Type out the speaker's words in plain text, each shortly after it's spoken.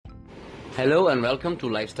Hello and welcome to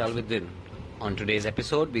Lifestyle Within. On today's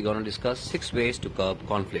episode, we're going to discuss 6 ways to curb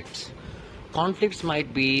conflicts. Conflicts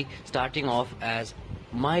might be starting off as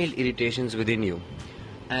mild irritations within you,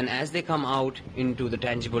 and as they come out into the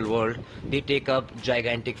tangible world, they take up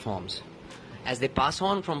gigantic forms. As they pass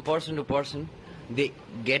on from person to person, they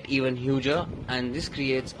get even huger, and this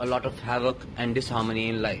creates a lot of havoc and disharmony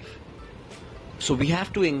in life. So we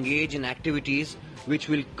have to engage in activities which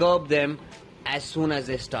will curb them as soon as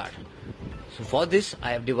they start. So for this,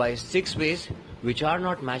 I have devised 6 ways which are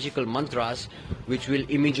not magical mantras which will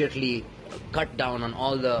immediately cut down on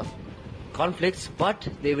all the conflicts, but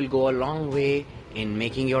they will go a long way in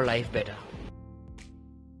making your life better.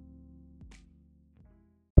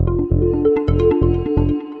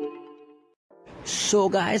 So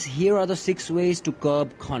guys, here are the 6 ways to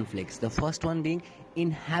curb conflicts. The first one being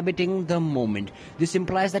inhabiting the moment. This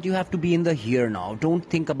implies that you have to be in the here now. Don't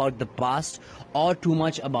think about the past or too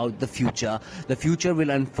much about the future. The future will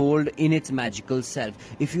unfold in its magical self.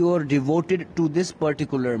 If you are devoted to this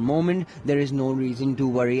particular moment, there is no reason to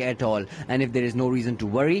worry at all. And if there is no reason to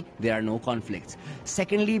worry, there are no conflicts.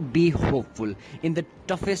 Secondly, be hopeful. In the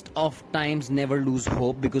toughest of times, never lose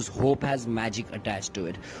hope, because hope has magic attached to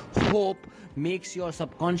it. Hope makes your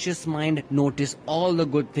subconscious mind notice all the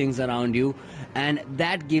good things around you, and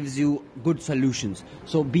that gives you good solutions.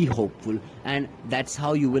 So be hopeful, and that's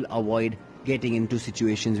how you will avoid getting into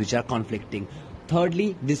situations which are conflicting.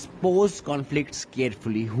 Thirdly, dispose conflicts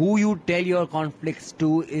carefully. Who you tell your conflicts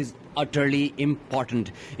to is utterly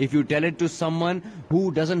important. If you tell it to someone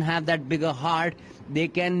who doesn't have that bigger heart, they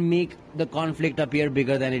can make the conflict appear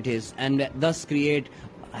bigger than it is, and thus create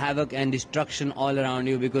havoc and destruction all around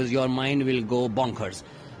you, because your mind will go bonkers.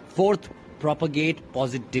 Fourth, propagate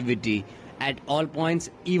positivity at all points.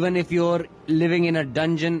 Even if you're living in a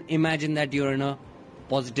dungeon, imagine that you're in a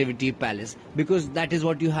positivity palace, because that is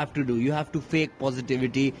what you have to do. You have to fake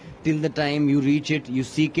positivity till the time you reach it, you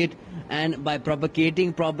seek it, and by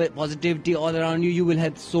propagating positivity all around you, you will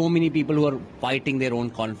help so many people who are fighting their own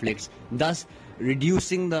conflicts, thus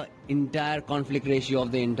reducing the entire conflict ratio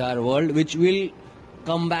of the entire world, which will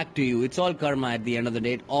come back to you. It's all karma at the end of the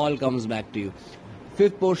day. It all comes back to you.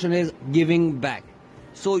 Fifth portion is giving back.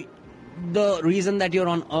 So the reason that you're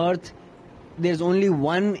on earth, there's only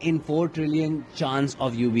 1 in 4 trillion chance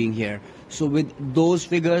of you being here. So with those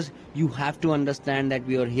figures, you have to understand that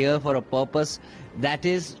we are here for a purpose, that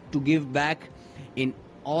is to give back in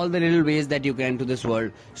all the little ways that you can to this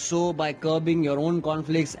world. So by curbing your own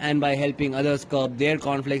conflicts and by helping others curb their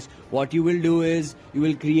conflicts, what you will do is you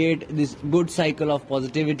will create this good cycle of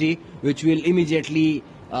positivity which will immediately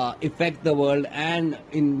affect the world, and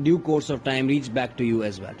in due course of time reach back to you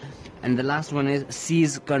as well. And the last one is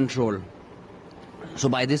seize control. So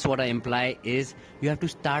by this, what I imply is you have to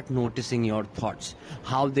start noticing your thoughts,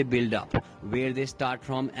 how they build up, where they start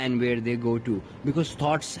from and where they go to, because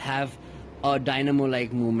thoughts have a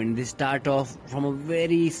dynamo-like movement. They start off from a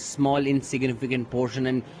very small insignificant portion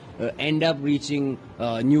and end up reaching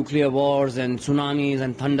nuclear wars and tsunamis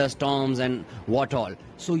and thunderstorms and what all.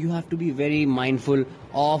 So you have to be very mindful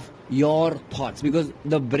of your thoughts, because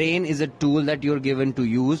the brain is a tool that you're given to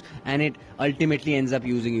use, and it ultimately ends up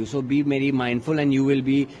using you. So be very mindful, and you will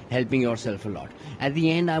be helping yourself a lot. At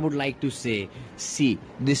the end, I would like to say, see,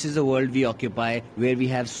 this is a world we occupy where we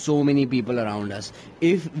have so many people around us.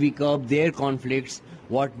 If we curb their conflicts,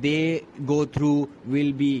 what they go through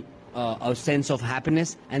will be a sense of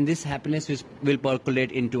happiness, and this happiness will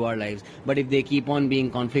percolate into our lives. But if they keep on being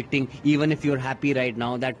conflicting, even if you're happy right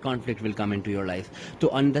now, that conflict will come into your life. To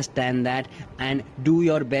understand that and do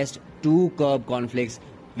your best to curb conflicts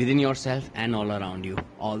within yourself and all around you.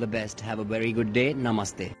 All the best. Have a very good day.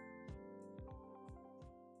 Namaste.